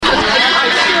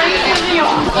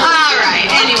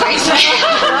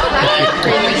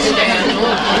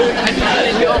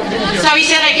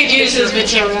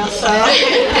material, so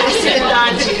pass it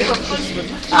on to you.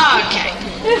 Okay.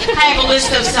 I have a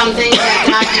list of some things that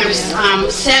doctors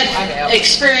said,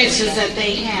 experiences that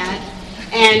they had.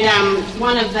 And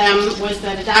one of them was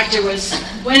that a doctor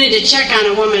wanted to check on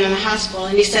a woman in the hospital,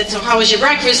 and he said, "So how was your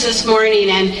breakfast this morning?"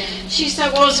 And she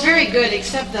said, "Well, it was very good,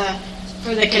 except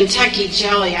for the Kentucky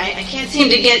jelly. I can't seem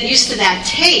to get used to that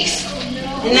taste."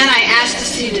 And then I asked to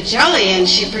see the jelly, and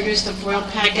she produced a foil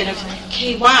packet of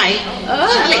KY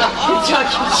jelly.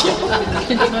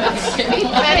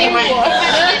 Anyway,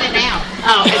 cutting in and out.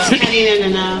 Oh, it's cutting in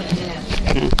and out.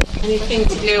 Anything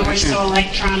to do, we're so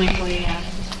electronically.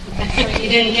 You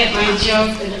didn't get my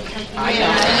joke. I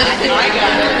got it.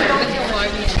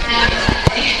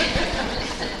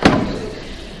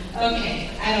 Okay,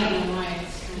 I don't know why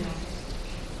it's kind of.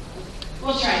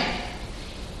 We'll try it.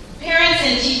 Parents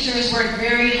and teachers work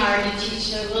very hard to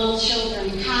teach their little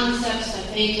children concepts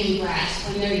that they can grasp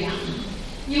when they're young.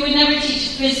 You would never teach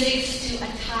physics to a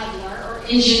toddler or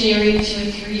engineering to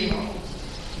a 3-year-old.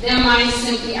 Their minds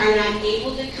simply are not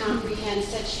able to comprehend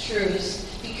such truths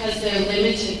because they're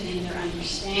limited in their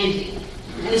understanding.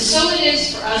 And so it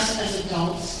is for us as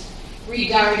adults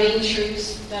regarding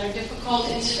truths that are difficult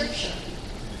in Scripture.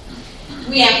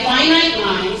 We have finite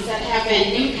minds that have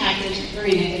been impacted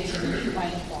very negatively by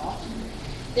the fall.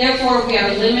 Therefore, we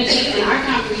are limited in our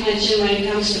comprehension when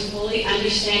it comes to fully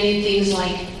understanding things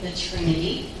like the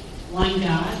Trinity, one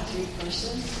God, 3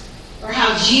 persons, or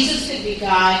how Jesus could be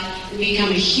God and become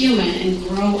a human and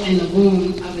grow in the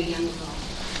womb of a young girl,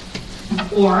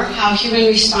 or how human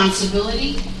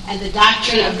responsibility and the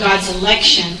doctrine of God's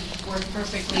election work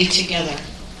perfectly together.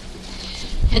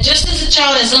 And just as a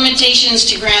child has limitations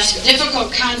to grasp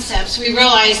difficult concepts, we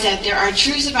realize that there are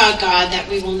truths about God that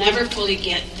we will never fully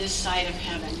get this side of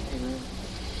heaven.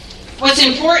 What's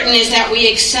important is that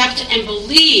we accept and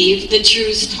believe the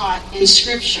truths taught in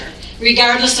Scripture,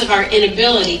 regardless of our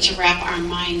inability to wrap our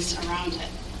minds around it.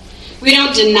 We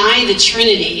don't deny the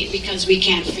Trinity because we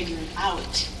can't figure it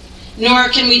out, nor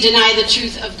can we deny the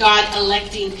truth of God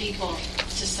electing people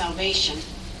to salvation.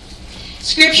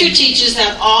 Scripture teaches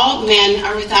that all men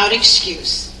are without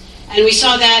excuse, and we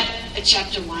saw that at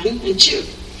chapter 1 and 2.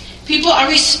 People are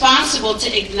responsible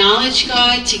to acknowledge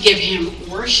God, to give Him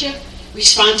worship,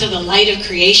 respond to the light of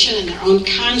creation in their own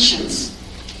conscience.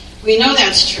 We know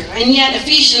that's true, and yet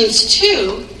Ephesians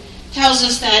 2 tells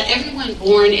us that everyone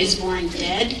born is born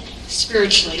dead,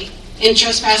 spiritually, in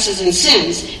trespasses and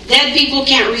sins. Dead people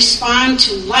can't respond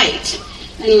to light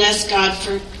unless God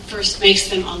first makes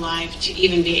them alive to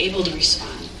even be able to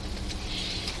respond.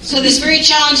 So this very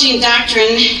challenging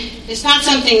doctrine is not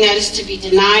something that is to be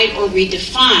denied or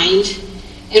redefined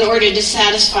in order to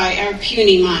satisfy our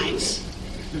puny minds.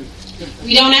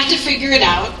 We don't have to figure it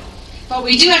out, but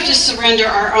we do have to surrender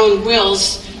our own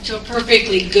wills to a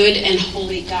perfectly good and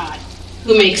holy God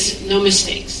who makes no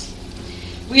mistakes.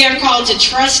 We are called to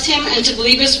trust Him and to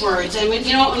believe His words. And when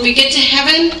we get to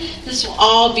heaven, this will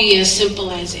all be as simple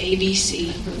as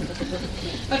ABC.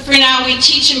 But for now, we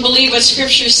teach and believe what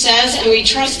Scripture says, and we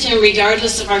trust Him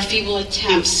regardless of our feeble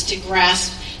attempts to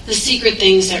grasp the secret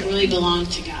things that really belong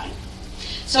to God.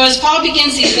 So as Paul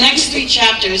begins these next 3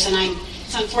 chapters, and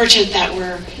it's unfortunate that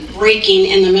we're breaking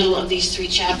in the middle of these 3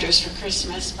 chapters for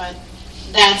Christmas, but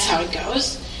that's how it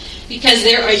goes, because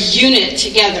they're a unit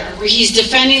together where he's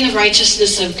defending the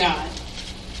righteousness of God.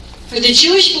 For the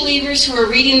Jewish believers who are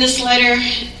reading this letter,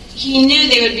 he knew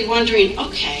they would be wondering,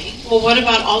 okay, well, what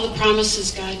about all the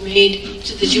promises God made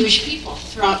to the Jewish people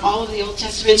throughout all of the Old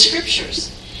Testament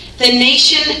scriptures? The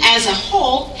nation as a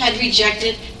whole had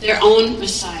rejected their own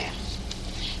Messiah.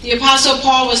 The Apostle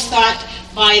Paul was thought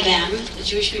by them, the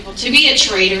Jewish people, to be a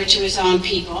traitor to his own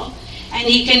people, and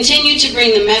he continued to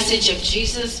bring the message of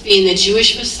Jesus being the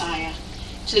Jewish Messiah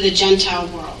to the Gentile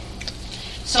world.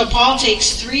 So Paul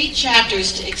takes 3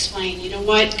 chapters to explain, you know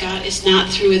what, God is not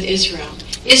through with Israel.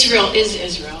 Israel is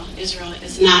Israel. Israel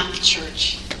is not the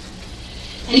church.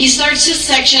 And he starts this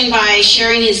section by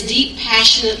sharing his deep,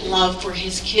 passionate love for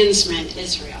his kinsman,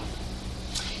 Israel.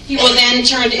 He will then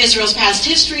turn to Israel's past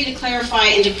history to clarify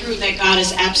and to prove that God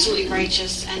is absolutely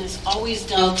righteous and has always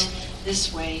dealt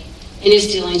this way in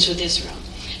his dealings with Israel.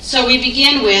 So we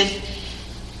begin with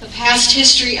the past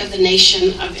history of the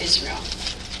nation of Israel.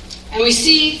 And we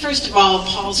see, first of all,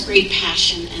 Paul's great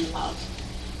passion and love.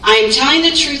 I am telling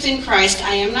the truth in Christ.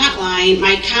 I am not lying.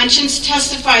 My conscience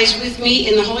testifies with me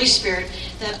in the Holy Spirit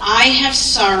that I have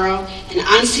sorrow and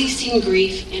unceasing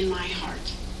grief in my heart.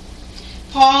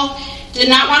 Paul did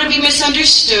not want to be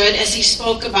misunderstood as he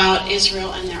spoke about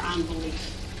Israel and their unbelief.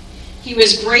 He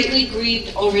was greatly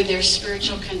grieved over their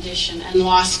spiritual condition and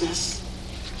lostness.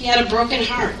 He had a broken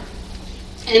heart.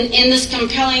 And in this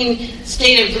compelling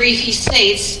state of grief, he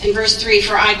states in verse 3,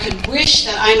 "For I could wish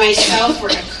that I myself were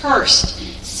accursed,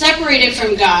 separated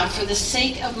from God for the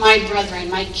sake of my brethren,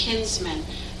 my kinsmen,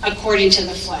 according to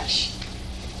the flesh."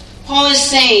 Paul is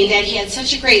saying that he had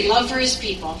such a great love for his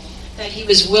people that he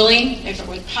was willing, if it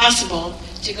were possible,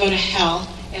 to go to hell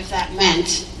if that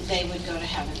meant they would go to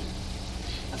heaven.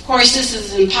 Of course, this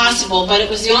is impossible, but it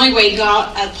was the only way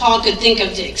Paul could think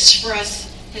of to express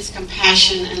his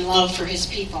compassion and love for his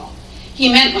people. He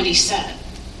meant what he said.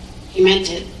 He meant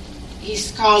it. He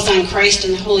calls on Christ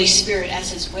and the Holy Spirit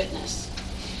as his witness.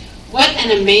 What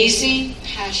an amazing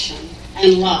passion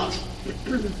and love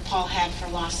Paul had for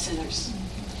lost sinners.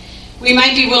 We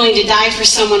might be willing to die for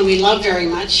someone we love very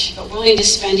much, but willing to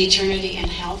spend eternity in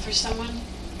hell for someone?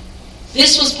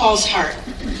 This was Paul's heart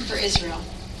for Israel.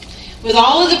 With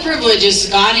all of the privileges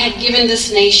God had given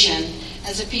this nation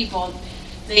as a people,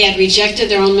 they had rejected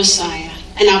their own Messiah.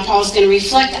 And now Paul's going to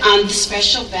reflect on the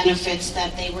special benefits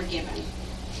that they were given.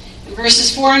 In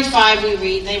verses 4 and 5 we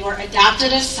read, "They were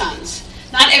adopted as sons."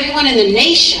 Not everyone in the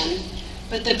nation,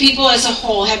 but the people as a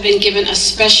whole have been given a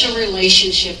special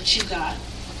relationship to God.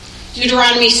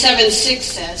 Deuteronomy 7:6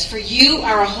 says, "For you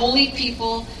are a holy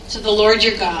people to the Lord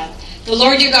your God. The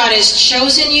Lord your God has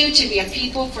chosen you to be a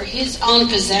people for his own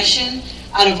possession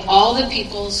out of all the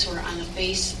peoples who are on the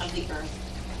face of the earth."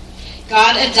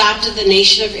 God adopted the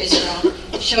nation of Israel,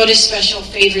 showed his special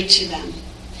favor to them.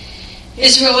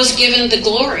 Israel was given the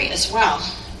glory as well.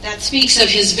 That speaks of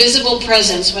his visible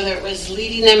presence, whether it was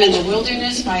leading them in the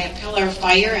wilderness by a pillar of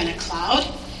fire and a cloud,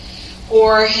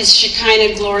 or his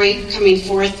Shekinah glory coming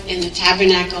forth in the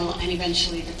tabernacle and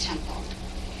eventually the temple.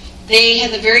 They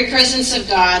had the very presence of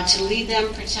God to lead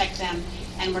them, protect them,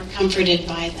 and were comforted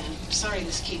by them. Sorry,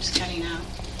 this keeps cutting out.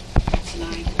 It's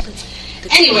annoying.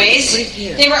 Anyways,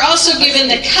 they were also given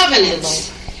the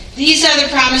covenants. These are the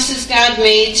promises God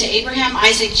made to Abraham,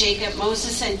 Isaac, Jacob,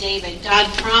 Moses, and David.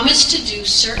 God promised to do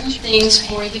certain things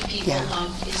for the people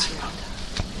of Israel.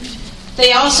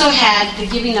 They also had the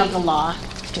giving of the law.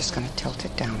 I'm just going to tilt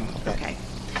it down a little bit. Okay.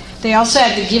 They also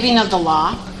had the giving of the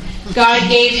law. God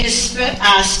gave his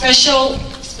special,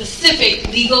 specific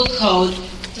legal code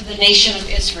to the nation of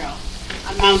Israel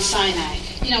on Mount Sinai.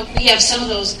 You know, we have some of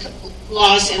those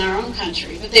laws in our own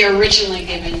country, but they were originally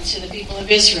given to the people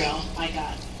of Israel by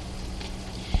God.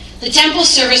 The temple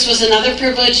service was another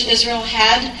privilege Israel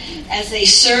had as they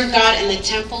served God in the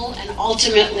temple and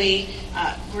ultimately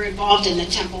were involved in the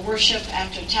temple worship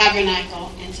after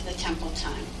tabernacle into the temple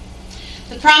time.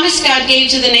 The promise God gave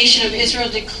to the nation of Israel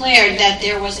declared that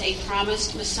there was a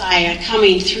promised Messiah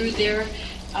coming through their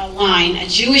line, a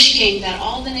Jewish king that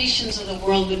all the nations of the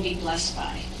world would be blessed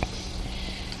by.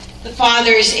 The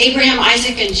fathers, Abraham,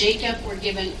 Isaac, and Jacob, were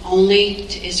given only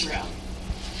to Israel.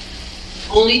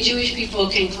 Only Jewish people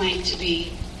can claim to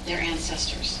be their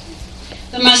ancestors.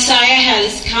 The Messiah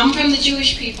has come from the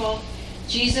Jewish people.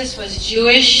 Jesus was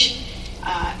Jewish,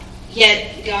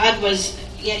 yet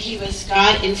he was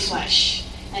God in flesh.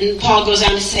 And Paul goes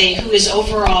on to say, who is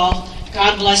overall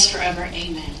God blessed forever,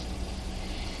 amen.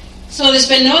 So there's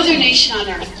been no other nation on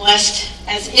earth blessed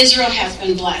as Israel has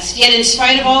been blessed. Yet in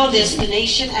spite of all of this, the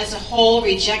nation as a whole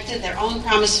rejected their own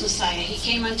promised Messiah. He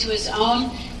came unto his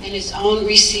own, and his own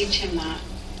received him not.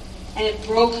 And it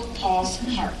broke Paul's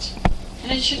heart.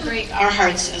 And it should break our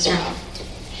hearts as well.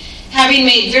 Having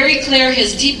made very clear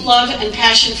his deep love and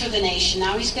passion for the nation,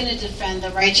 now he's going to defend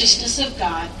the righteousness of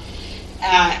God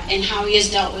and how he has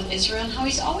dealt with Israel and how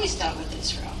he's always dealt with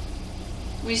Israel.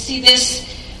 We see this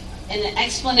in an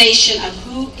explanation of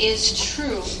who is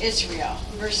true Israel,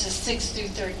 verses 6 through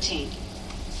 13.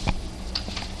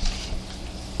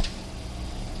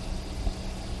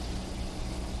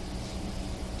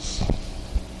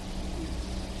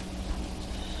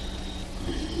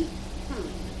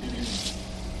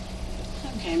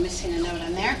 Okay, I'm missing a note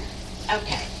on there.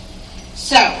 Okay,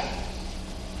 so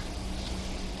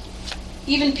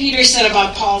even Peter said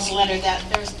about Paul's letter that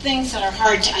there's things that are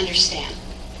hard to understand.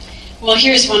 Well,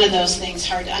 here's one of those things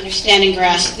hard to understand and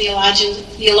grasp.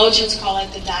 Theologians call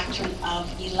it the doctrine of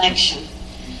election.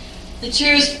 This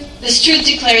truth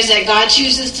declares that God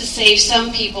chooses to save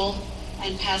some people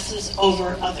and passes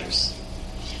over others.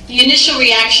 The initial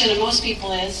reaction of most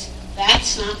people is,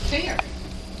 that's not fair.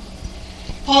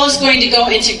 Paul is going to go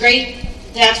into great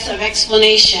depth of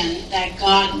explanation that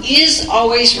God is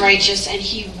always righteous and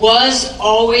he was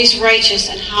always righteous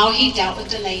in how he dealt with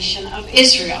the nation of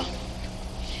Israel.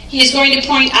 He is going to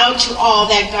point out to all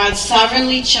that God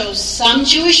sovereignly chose some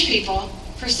Jewish people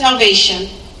for salvation,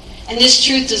 and this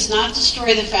truth does not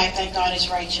destroy the fact that God is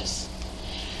righteous.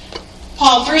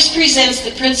 Paul first presents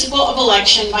the principle of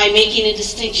election by making a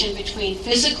distinction between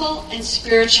physical and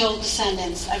spiritual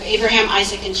descendants of Abraham,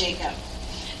 Isaac, and Jacob.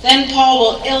 Then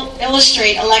Paul will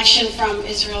illustrate election from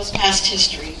Israel's past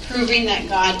history, proving that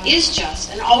God is just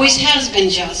and always has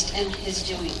been just in his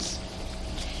doings.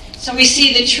 So we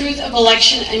see the truth of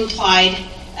election implied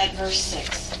at verse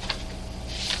 6.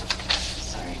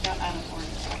 Sorry, got out of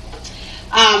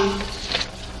order.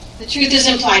 The truth is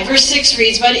implied. Verse 6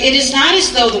 reads, "But it is not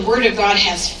as though the word of God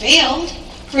has failed,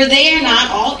 for they are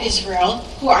not all Israel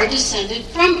who are descended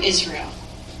from Israel."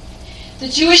 The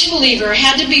Jewish believer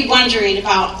had to be wondering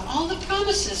about all the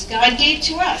promises God gave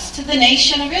to us, to the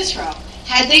nation of Israel.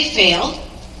 Had they failed?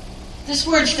 This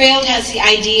word failed has the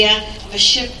idea of a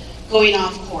ship going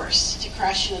off course to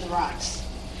crash into the rocks.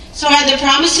 So had the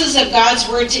promises of God's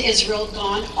word to Israel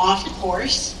gone off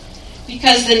course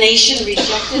because the nation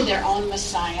rejected their own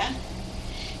Messiah?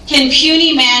 Can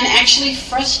puny man actually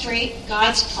frustrate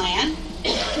God's plan?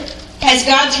 Has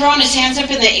God thrown his hands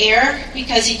up in the air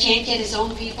because he can't get his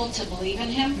own people to believe in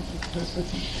him?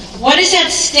 What is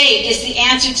at stake is the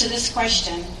answer to this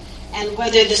question, and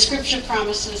whether the scripture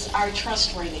promises are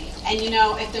trustworthy. And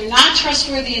if they're not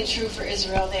trustworthy and true for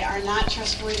Israel, they are not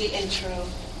trustworthy and true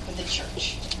for the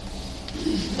church.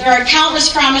 There are countless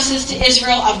promises to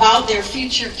Israel about their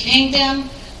future kingdom,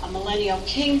 a millennial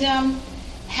kingdom,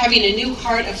 having a new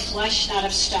heart of flesh, not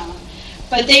of stone.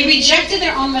 But they rejected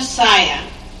their own Messiah.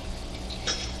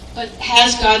 But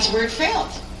has God's word failed?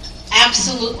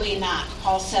 Absolutely not,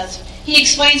 Paul says. He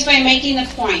explains by making the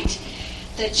point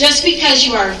that just because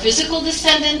you are a physical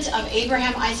descendant of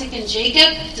Abraham, Isaac, and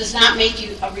Jacob does not make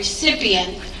you a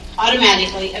recipient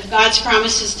automatically of God's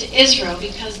promises to Israel,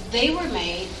 because they were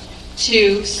made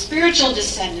to spiritual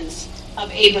descendants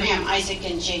of Abraham, Isaac,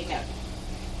 and Jacob.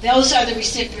 Those are the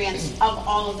recipients of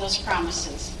all of those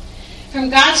promises. From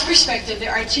God's perspective,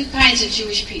 there are two kinds of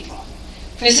Jewish people: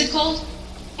 physical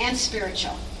and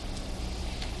spiritual.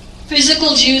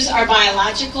 Physical Jews are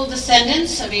biological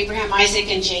descendants of Abraham, Isaac,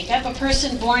 and Jacob. A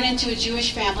person born into a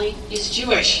Jewish family is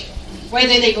Jewish.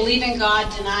 Whether they believe in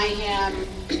God, deny him,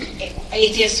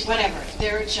 atheists, whatever.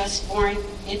 They're just born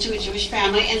into a Jewish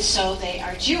family, and so they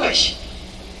are Jewish.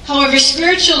 However,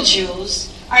 spiritual Jews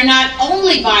are not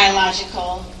only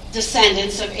biological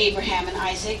descendants of Abraham and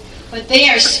Isaac, but they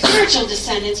are spiritual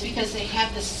descendants because they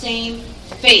have the same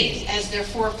faith as their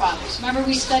forefathers. Remember,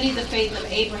 we studied the faith of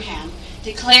Abraham,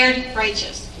 declared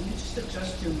righteous. Can you just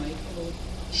adjust your mic a little?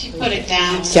 She put it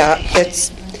down. Yeah,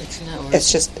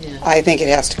 it's just, I think it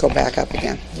has to go back up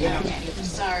again. Yeah. Okay.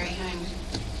 Sorry, I'm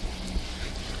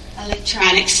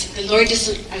electronics. The Lord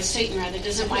Satan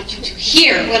doesn't want you to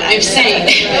hear what I'm saying.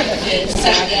 So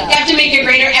you have to make a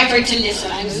greater effort to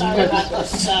listen. I'm sorry about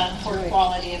this poor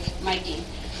quality of miking.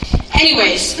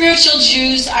 Anyways, spiritual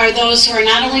Jews are those who are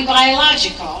not only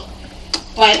biological,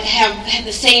 but have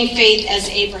the same faith as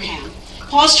Abraham.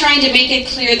 Paul's trying to make it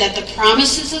clear that the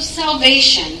promises of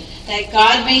salvation that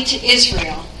God made to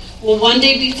Israel will one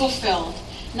day be fulfilled,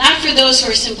 not for those who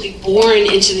are simply born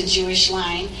into the Jewish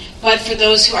line, but for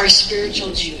those who are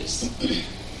spiritual Jews.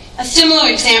 A similar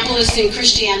example is in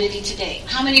Christianity today.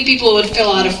 How many people would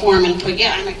fill out a form and put,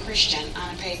 "Yeah, I'm a Christian,"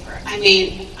 on a paper? I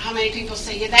mean, how many people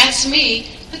say, "Yeah, that's me,"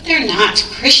 but they're not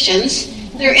Christians.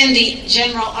 They're in the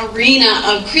general arena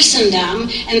of Christendom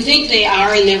and think they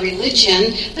are in their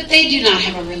religion, but they do not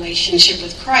have a relationship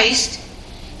with Christ.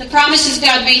 The promises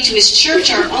God made to his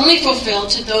church are only fulfilled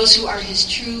to those who are his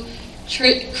true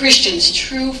Christians,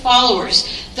 true followers,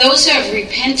 those who have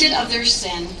repented of their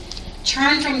sin,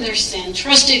 turned from their sin,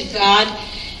 trusted God,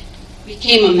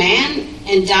 became a man,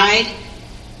 and died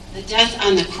the death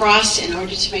on the cross in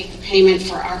order to make the payment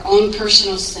for our own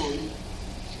personal sin.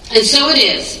 And so it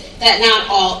is that not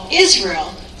all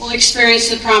Israel will experience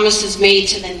the promises made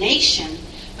to the nation,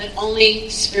 but only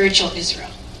spiritual Israel.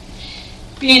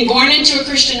 Being born into a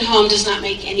Christian home does not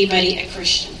make anybody a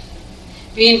Christian.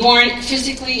 Being born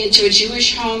physically into a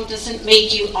Jewish home doesn't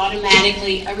make you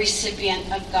automatically a recipient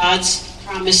of God's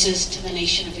promises to the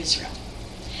nation of Israel.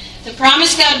 The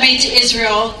promise God made to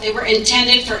Israel, they were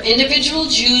intended for individual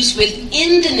Jews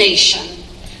within the nation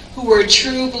who were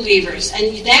true believers.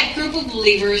 And that group of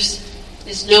believers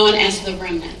is known as the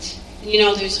remnant. And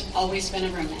there's always been a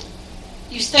remnant.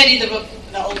 You study the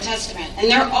Old Testament,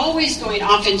 and they're always going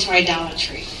off into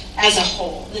idolatry as a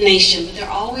whole, the nation. But there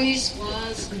always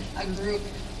was a group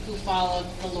who followed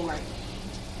the Lord.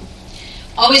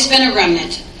 Always been a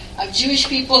remnant of Jewish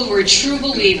people who were true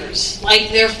believers,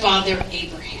 like their father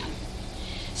Abraham.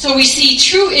 So we see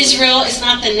true Israel is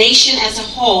not the nation as a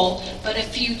whole, but a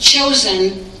few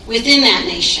chosen within that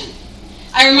nation.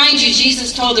 I remind you,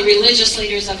 Jesus told the religious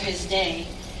leaders of his day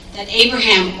that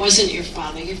Abraham wasn't your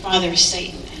father is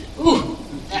Satan. And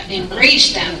that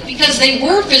enraged them, because they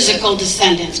were physical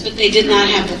descendants, but they did not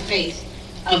have the faith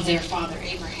of their father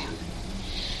Abraham.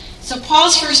 So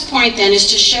Paul's first point then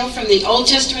is to show from the Old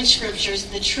Testament scriptures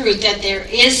the truth that there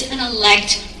is an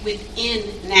elect within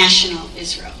national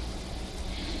Israel.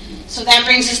 So that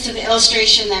brings us to the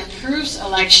illustration that proves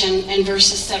election in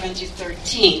verses 7 through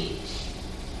 13.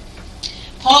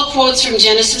 Paul quotes from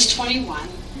Genesis 21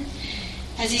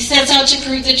 as he sets out to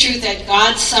prove the truth that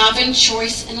God's sovereign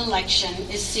choice in election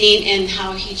is seen in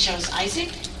how he chose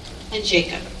Isaac and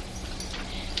Jacob.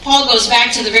 Paul goes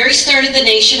back to the very start of the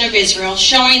nation of Israel,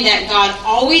 showing that God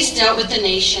always dealt with the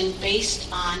nation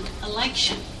based on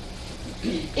election.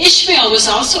 Ishmael was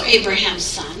also Abraham's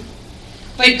son,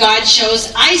 but God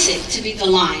chose Isaac to be the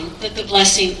line that the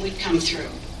blessing would come through.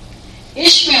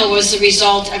 Ishmael was the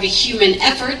result of a human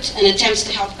effort and attempts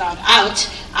to help God out.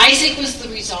 Isaac was the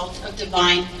result of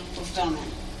divine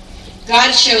fulfillment.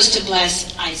 God chose to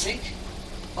bless Isaac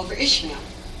over Ishmael.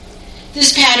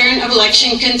 This pattern of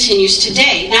election continues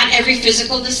today. Not every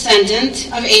physical descendant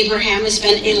of Abraham has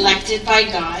been elected by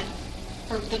God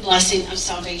for the blessing of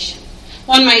salvation.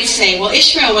 One might say, well,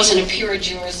 Ishmael wasn't a pure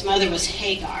Jew, his mother was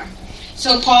Hagar.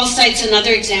 So Paul cites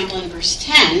another example in verse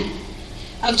 10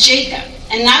 of Jacob.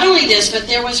 And not only this, but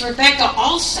there was Rebekah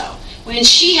also, when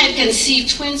she had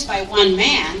conceived twins by one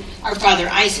man, our father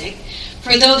Isaac.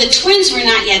 For though the twins were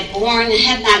not yet born and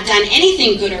had not done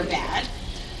anything good or bad,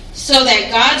 so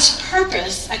that God's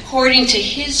purpose, according to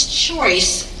his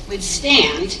choice, would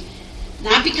stand,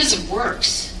 not because of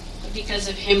works, but because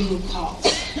of him who calls.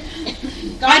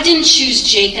 God didn't choose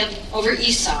Jacob over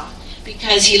Esau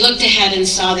because he looked ahead and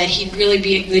saw that he'd really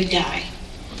be a good guy.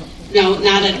 No,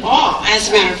 not at all. As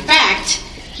a matter of fact,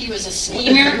 he was a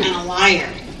schemer and a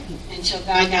liar until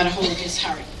God got a hold of his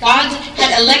heart. God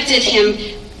had elected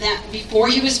him that before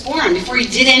he was born, before he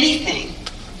did anything.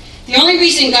 The only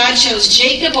reason God chose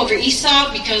Jacob over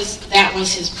Esau, because that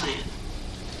was his plan.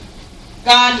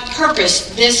 God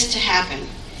purposed this to happen,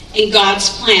 and God's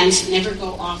plans never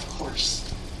go off course.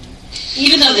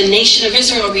 Even though the nation of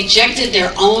Israel rejected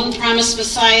their own promised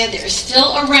Messiah, there is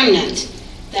still a remnant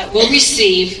that will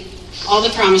receive all the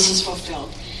promises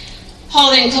fulfilled.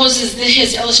 Paul then closes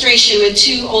his illustration with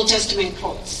two Old Testament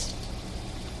quotes.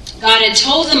 God had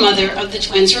told the mother of the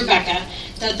twins, Rebekah,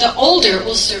 that the older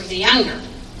will serve the younger.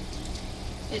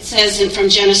 It says from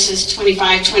Genesis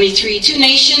 25:23, 2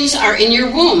 nations are in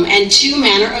your womb, and 2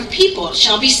 manner of people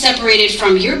shall be separated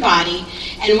from your body,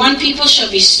 and one people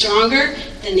shall be stronger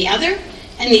than the other,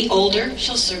 and the older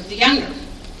shall serve the younger.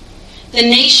 The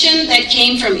nation that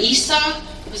came from Esau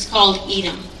was called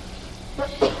Edom.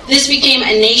 This became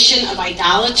a nation of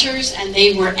idolaters, and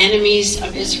they were enemies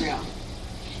of Israel.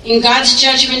 In God's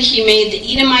judgment, he made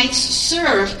the Edomites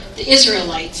serve the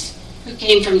Israelites who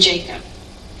came from Jacob.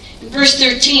 In verse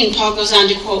 13, Paul goes on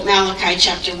to quote Malachi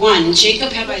chapter 1,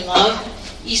 Jacob have I loved,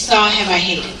 Esau have I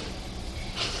hated.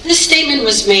 This statement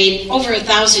was made over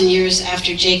 1,000 years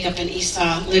after Jacob and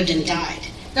Esau lived and died.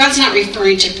 God's not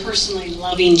referring to personally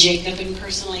loving Jacob and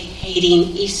personally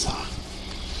hating Esau.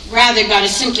 Rather, God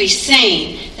is simply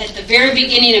saying that at the very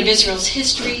beginning of Israel's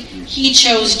history, he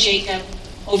chose Jacob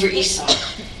over Esau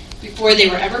before they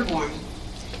were ever born.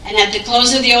 And at the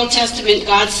close of the Old Testament,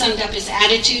 God summed up his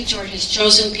attitude toward his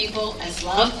chosen people as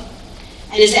love,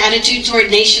 and his attitude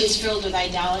toward nations filled with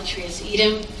idolatry as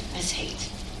Edom, as hate.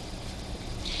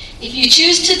 If you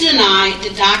choose to deny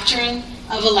the doctrine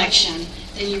of election,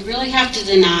 then you really have to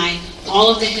deny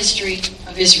all of the history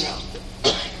of Israel.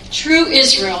 True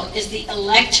Israel is the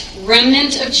elect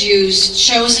remnant of Jews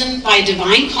chosen by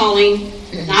divine calling,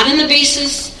 not on the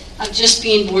basis of just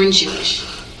being born Jewish.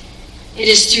 It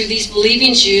is through these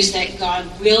believing Jews that God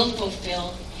will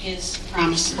fulfill his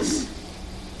promises.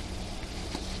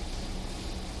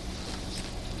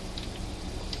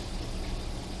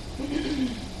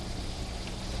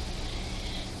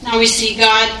 Now we see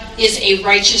God is a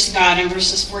righteous God in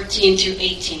verses 14 through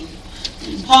 18.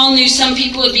 Paul knew some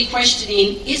people would be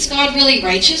questioning, is God really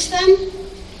righteous then?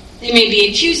 They may be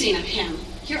accusing of him.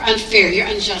 You're unfair, you're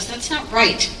unjust, that's not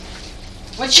right.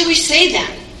 What should we say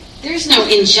then? There's no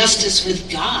injustice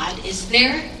with God, is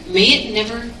there? May it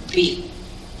never be.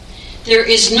 There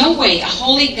is no way a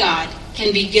holy God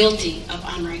can be guilty of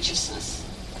unrighteousness.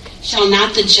 Shall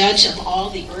not the judge of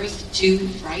all the earth do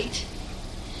right?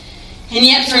 And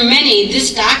yet for many,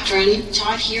 this doctrine,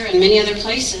 taught here and many other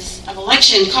places, of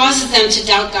election causes them to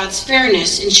doubt God's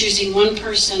fairness in choosing one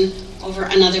person over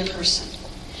another person.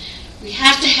 We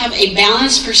have to have a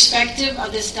balanced perspective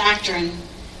of this doctrine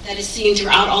that is seen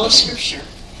throughout all of Scripture.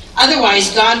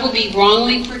 Otherwise, God will be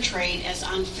wrongly portrayed as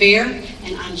unfair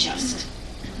and unjust.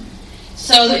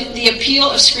 So the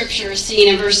appeal of Scripture is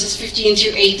seen in verses 15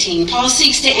 through 18. Paul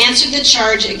seeks to answer the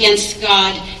charge against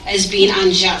God as being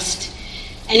unjust,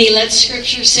 and he lets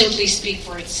Scripture simply speak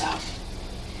for itself.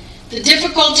 The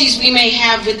difficulties we may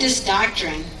have with this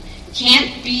doctrine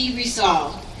can't be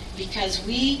resolved because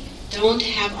we don't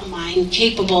have a mind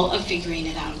capable of figuring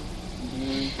it out.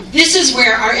 This is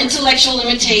where our intellectual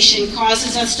limitation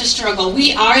causes us to struggle.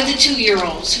 We are the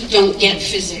 2-year-olds who don't get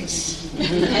physics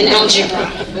and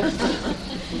algebra.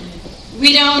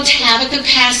 We don't have a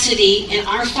capacity in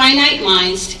our finite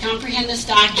minds to comprehend this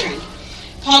doctrine.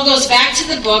 Paul goes back to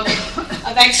the book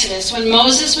of Exodus when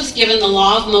Moses was given the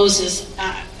law at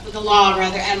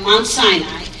Mount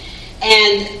Sinai,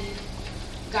 and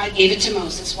God gave it to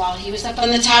Moses while he was up on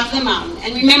the top of the mountain.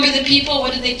 And remember the people,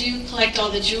 what did they do? Collect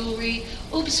all the jewelry.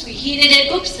 Oops, we heated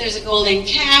it. Oops, there's a golden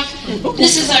calf.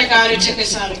 This is our God who took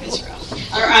us out of Israel,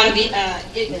 or out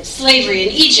of slavery in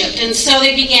Egypt. And so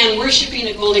they began worshiping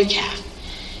a golden calf.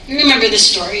 You remember this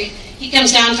story. He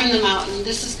comes down from the mountain.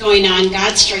 This is going on.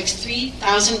 God strikes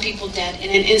 3,000 people dead in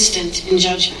an instant in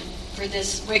judgment for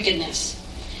this wickedness.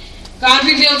 God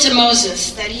revealed to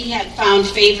Moses that he had found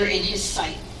favor in his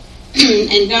sight.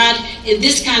 And God, in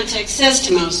this context, says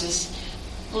to Moses,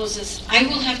 I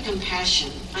will have compassion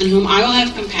on whom I will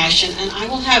have compassion, and I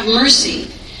will have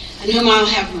mercy on whom I will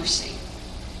have mercy.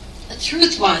 The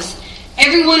truth was,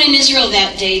 everyone in Israel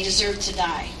that day deserved to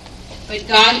die. But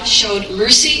God showed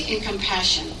mercy and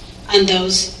compassion on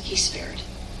those he spared.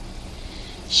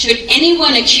 Should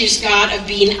anyone accuse God of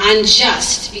being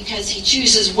unjust because he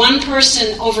chooses one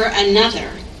person over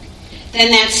another, then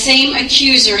that same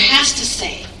accuser has to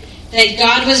say that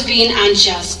God was being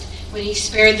unjust when he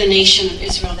spared the nation of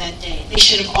Israel that day. They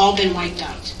should have all been wiped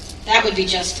out. That would be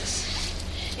justice.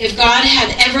 If God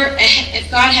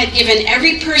had given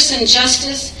every person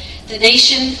justice, the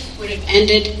nation would have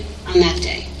ended on that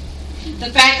day. The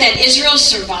fact that Israel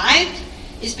survived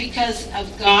is because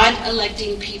of God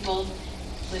electing people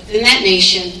within that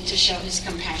nation to show his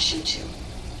compassion to.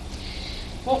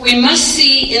 What we must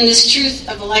see in this truth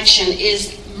of election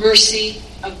is mercy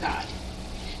of God.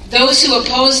 Those who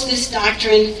oppose this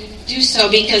doctrine do so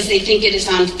because they think it is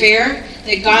unfair,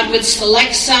 that God would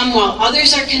select some while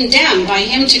others are condemned by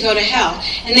him to go to hell.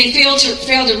 And they fail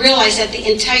to realize that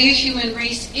the entire human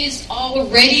race is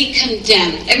already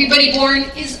condemned. Everybody born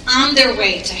is on their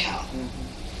way to hell.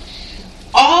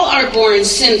 All are born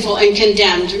sinful and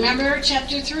condemned. Remember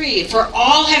chapter 3. For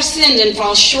all have sinned and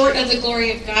fall short of the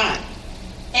glory of God.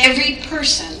 Every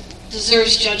person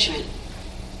deserves judgment.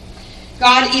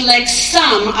 God elects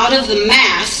some out of the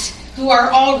mass who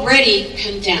are already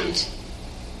condemned.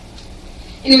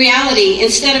 In reality,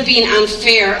 instead of being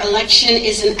unfair, election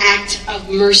is an act of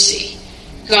mercy.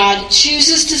 God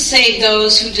chooses to save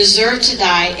those who deserve to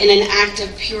die in an act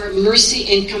of pure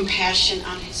mercy and compassion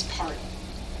on his part.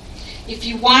 If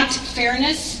you want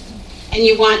fairness and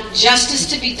you want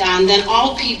justice to be done, then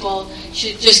all people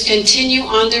should just continue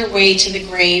on their way to the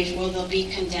grave where they'll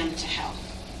be condemned to hell.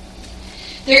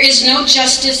 There is no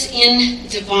justice in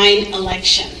divine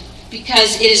election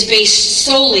because it is based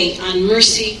solely on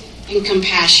mercy and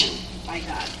compassion by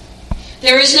God.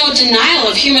 There is no denial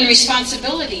of human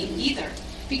responsibility either,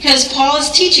 because Paul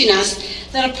is teaching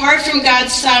us that apart from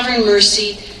God's sovereign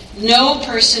mercy, no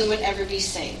person would ever be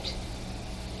saved.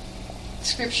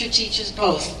 Scripture teaches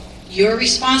both. You're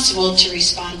responsible to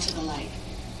respond to the light.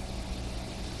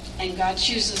 And God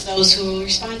chooses those who will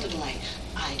respond to the light.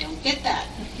 I don't get that.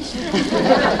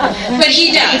 But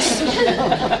he does.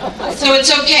 So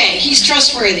it's okay. He's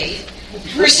trustworthy.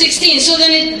 Verse 16, so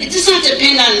then it does not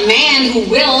depend on man who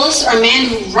wills or man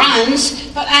who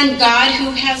runs, but on God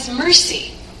who has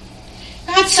mercy.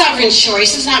 God's sovereign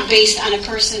choice is not based on a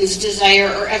person's desire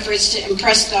or efforts to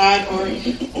impress God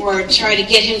or try to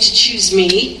get him to choose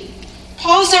me.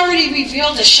 Paul's already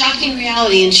revealed a shocking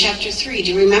reality in chapter 3.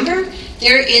 Do you remember?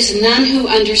 There is none who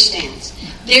understands.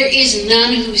 There is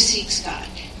none who seeks God.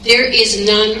 There is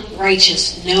none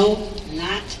righteous. No,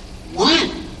 not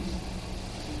one.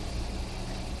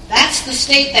 That's the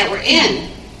state that we're in.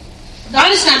 God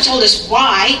has not told us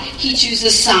why he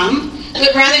chooses some,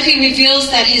 but rather he reveals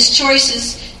that his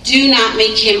choices do not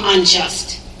make him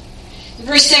unjust. In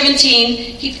verse 17,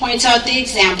 he points out the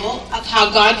example of how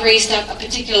God raised up a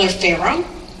particular Pharaoh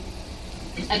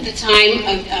at the time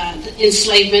of the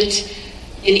enslavement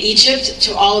in Egypt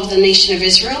to all of the nation of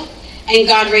Israel. And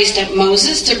God raised up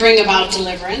Moses to bring about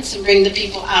deliverance and bring the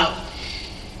people out.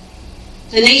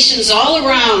 The nations all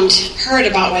around heard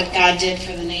about what God did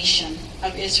for the nation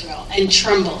of Israel and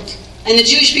trembled. And the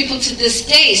Jewish people to this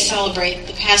day celebrate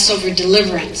the Passover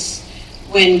deliverance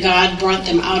when God brought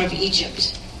them out of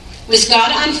Egypt. Was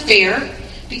God unfair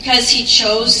because he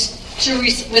chose to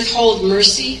withhold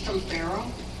mercy from Pharaoh?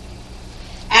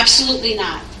 Absolutely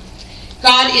not.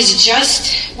 God is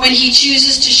just when he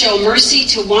chooses to show mercy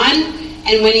to one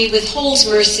and when he withholds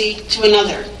mercy to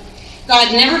another.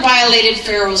 God never violated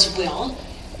Pharaoh's will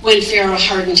when Pharaoh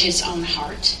hardened his own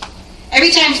heart.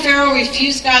 Every time Pharaoh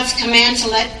refused God's command to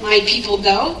let my people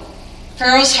go,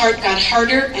 Pharaoh's heart got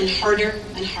harder and harder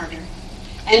and harder.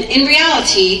 And in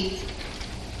reality,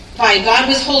 by God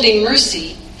withholding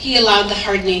mercy, he allowed the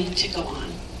hardening to go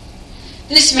on.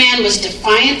 This man was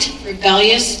defiant,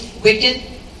 rebellious, wicked.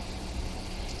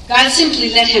 God simply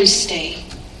let him stay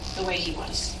the way he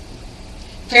was.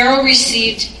 Pharaoh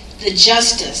received the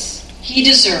justice he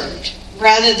deserved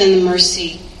rather than the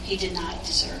mercy he did not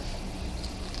deserve.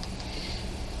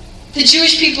 The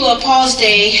Jewish people of Paul's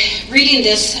day, reading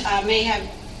this, may have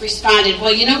responded,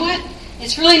 well, you know what?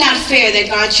 It's really not fair that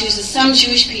God chooses some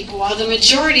Jewish people while the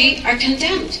majority are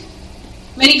condemned.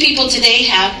 Many people today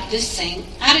have this same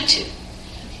attitude.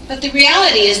 But the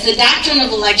reality is the doctrine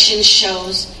of election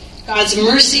shows God's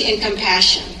mercy and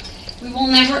compassion. We will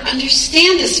never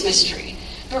understand this mystery,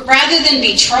 but rather than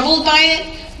be troubled by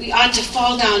it, we ought to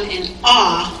fall down in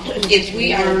awe if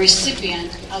we are a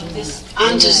recipient of this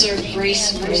undeserved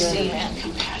grace, mercy, and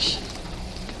compassion.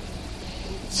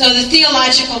 So the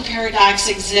theological paradox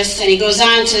exists, and he goes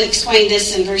on to explain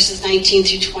this in verses 19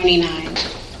 through 29.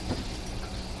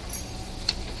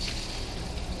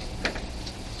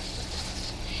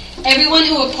 Everyone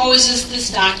who opposes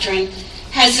this doctrine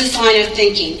has this line of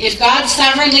thinking. If God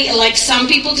sovereignly elects some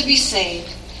people to be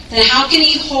saved, then how can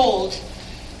he hold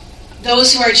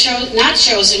those who are not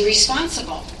chosen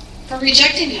responsible for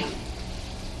rejecting him?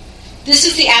 This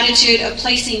is the attitude of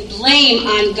placing blame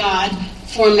on God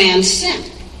for man's sin.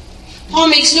 Paul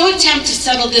makes no attempt to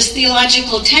settle this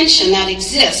theological tension that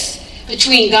exists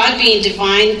between God being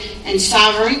divine and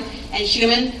sovereign and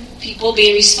human people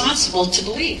being responsible to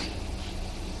believe.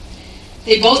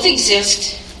 They both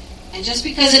exist, and just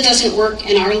because it doesn't work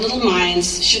in our little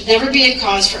minds should never be a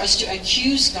cause for us to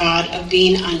accuse God of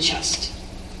being unjust.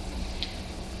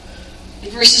 In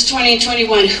verses 20 and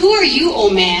 21, who are you, O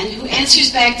man, who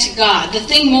answers back to God? The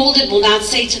thing molded will not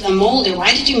say to the molder,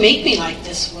 why did you make me like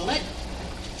this, will it?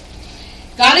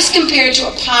 God is compared to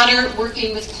a potter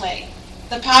working with clay.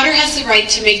 The potter has the right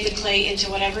to make the clay into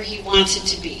whatever he wants it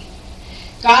to be.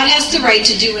 God has the right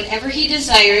to do whatever he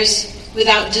desires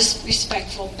without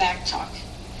disrespectful backtalk.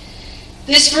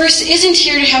 This verse isn't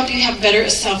here to help you have better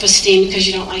self-esteem because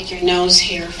you don't like your nose,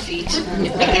 hair, feet, or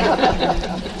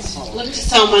whatever. Look to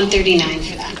Psalm 139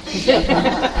 for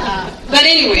that. But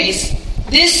anyways,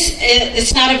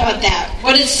 it's not about that.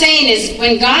 What it's saying is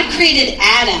when God created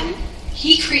Adam,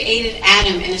 he created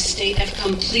Adam in a state of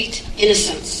complete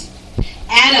innocence.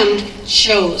 Adam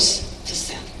chose to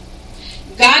sin.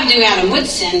 God knew Adam would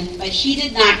sin, but he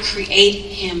did not create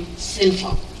him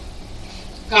sinful.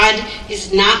 God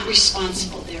is not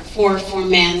responsible, therefore, for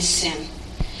man's sin.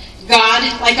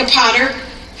 God, like a potter,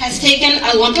 has taken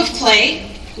a lump of clay,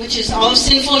 which is all of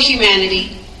sinful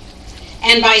humanity,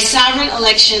 and by sovereign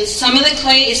election, some of the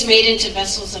clay is made into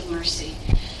vessels of mercy.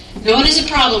 No one has a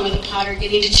problem with a potter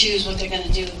getting to choose what they're going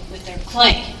to do with their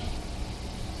clay.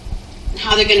 And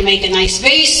how they're going to make a nice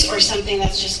vase or something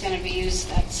that's just going to be used,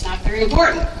 that's not very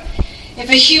important. If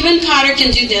a human potter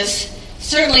can do this,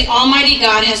 certainly Almighty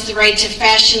God has the right to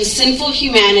fashion sinful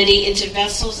humanity into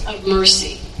vessels of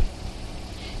mercy.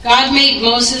 God made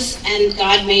Moses and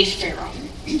God made Pharaoh.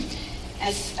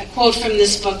 As a quote from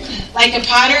this book, like a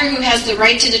potter who has the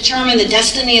right to determine the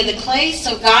destiny of the clay,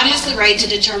 so God has the right to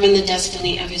determine the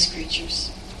destiny of his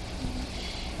creatures.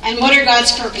 And what are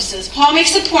God's purposes? Paul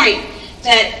makes the point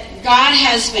that God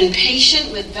has been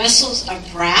patient with vessels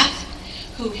of wrath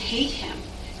who hate him,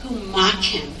 who mock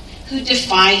him, who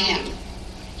defy him.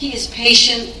 He is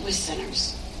patient with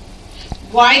sinners.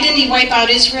 Why didn't he wipe out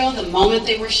Israel the moment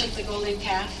they worshiped the golden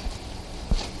calf?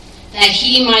 That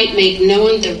he might make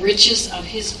known the riches of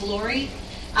his glory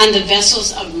on the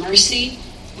vessels of mercy,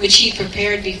 which he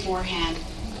prepared beforehand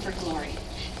for glory.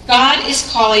 God is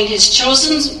calling his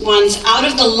chosen ones out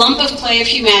of the lump of clay of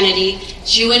humanity,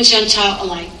 Jew and Gentile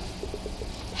alike.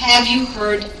 Have you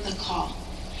heard the call?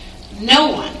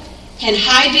 No one can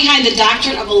hide behind the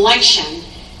doctrine of election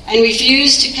and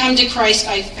refuse to come to Christ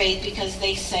by faith because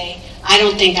they say, I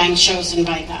don't think I'm chosen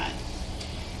by God.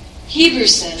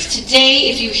 Hebrews says, today,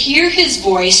 if you hear his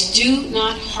voice, do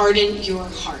not harden your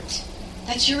heart.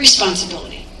 That's your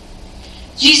responsibility.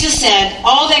 Jesus said,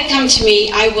 all that come to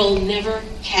me, I will never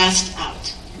cast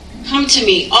out. Come to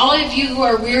me, all of you who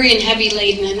are weary and heavy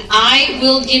laden, and I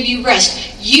will give you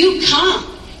rest. You come.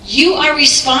 You are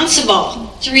responsible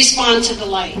to respond to the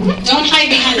light. Don't hide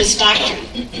behind this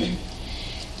doctrine.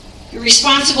 You're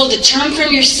responsible to turn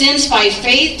from your sins by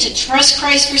faith, to trust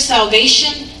Christ for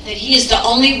salvation, that He is the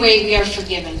only way we are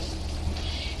forgiven.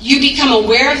 You become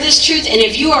aware of this truth, and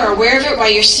if you are aware of it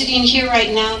while you're sitting here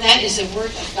right now, that is a work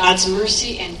of God's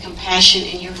mercy and compassion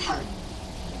in your heart.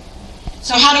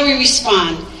 So how do we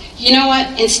respond? You know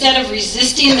what? Instead of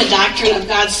resisting the doctrine of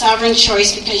God's sovereign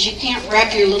choice because you can't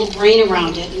wrap your little brain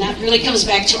around it, and that really comes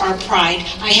back to our pride,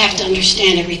 I have to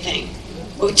understand everything.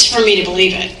 Well, it's for me to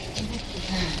believe it.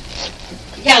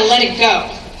 You got to let it go.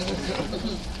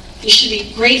 You should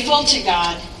be grateful to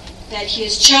God that He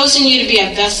has chosen you to be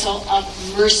a vessel of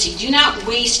mercy. Do not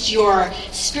waste your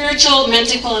spiritual,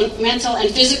 mental, and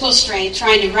physical strength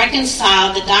trying to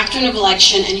reconcile the doctrine of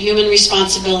election and human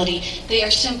responsibility. They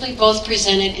are simply both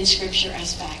presented in Scripture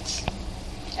as facts,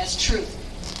 as truth.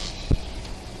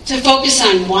 To focus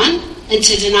on one and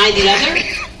to deny the other,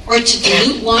 or to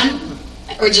dilute one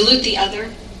or dilute the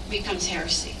other, becomes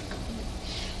heresy.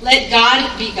 Let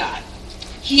God be God.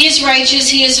 He is righteous,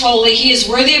 He is holy, He is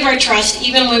worthy of our trust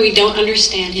even when we don't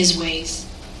understand His ways.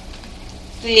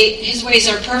 His ways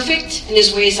are perfect and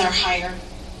His ways are higher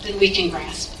than we can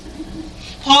grasp.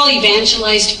 Paul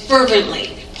evangelized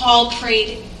fervently. Paul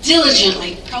prayed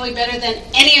diligently, probably better than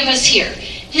any of us here.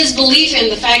 His belief in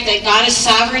the fact that God is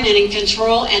sovereign and in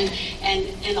control and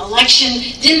election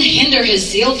didn't hinder his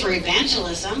zeal for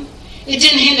evangelism. It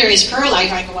didn't hinder his prayer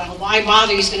life. I go, well, why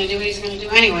bother? He's going to do what he's going to do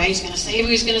anyway. He's going to save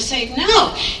who he's going to save.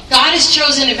 No. God has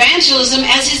chosen evangelism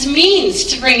as His means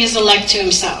to bring His elect to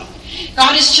Himself.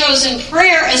 God has chosen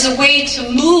prayer as a way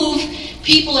to move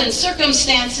people in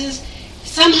circumstances.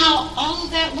 Somehow, all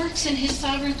of that works in His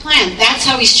sovereign plan. That's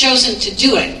how He's chosen to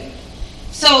do it.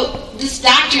 So, this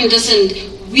doctrine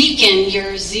doesn't weaken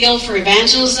your zeal for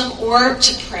evangelism or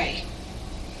to pray.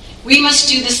 We must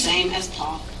do the same as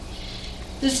Paul.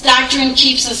 This doctrine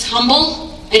keeps us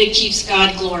humble, and it keeps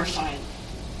God glorified.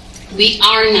 We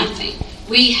are nothing.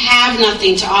 We have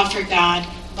nothing to offer God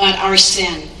but our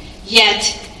sin. Yet,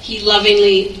 He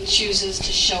lovingly chooses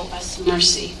to show us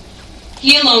mercy.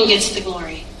 He alone gets the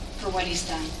glory for what He's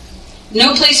done.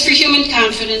 No place for human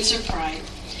confidence or pride.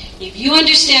 If you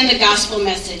understand the gospel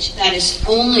message, that is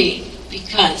only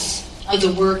because of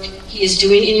the work He is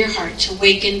doing in your heart to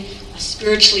awaken a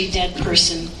spiritually dead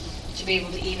person to be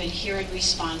able to even hear and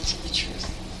respond to the truth.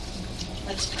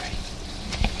 Let's pray.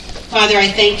 Father, I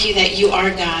thank You that You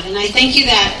are God, and I thank You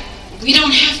that we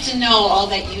don't have to know all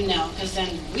that You know, because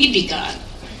then we'd be God.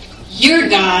 You're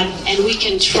God, and we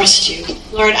can trust You.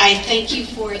 Lord, I thank You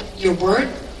for Your word.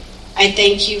 I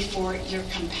thank You for Your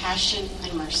compassion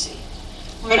and mercy.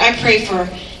 Lord, I pray for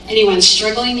anyone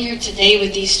struggling here today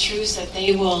with these truths, that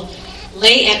they will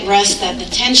lay at rest that the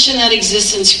tension that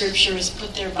exists in Scripture is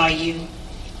put there by You.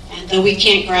 And though we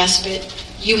can't grasp it,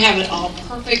 You have it all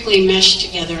perfectly meshed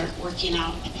together, working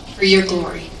out for Your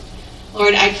glory.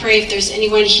 Lord, I pray if there's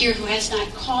anyone here who has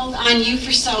not called on You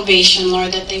for salvation,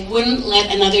 Lord, that they wouldn't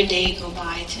let another day go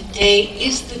by. Today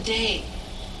is the day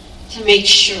to make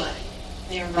sure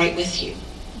they are right with You.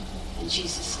 In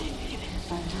Jesus' name,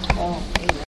 amen.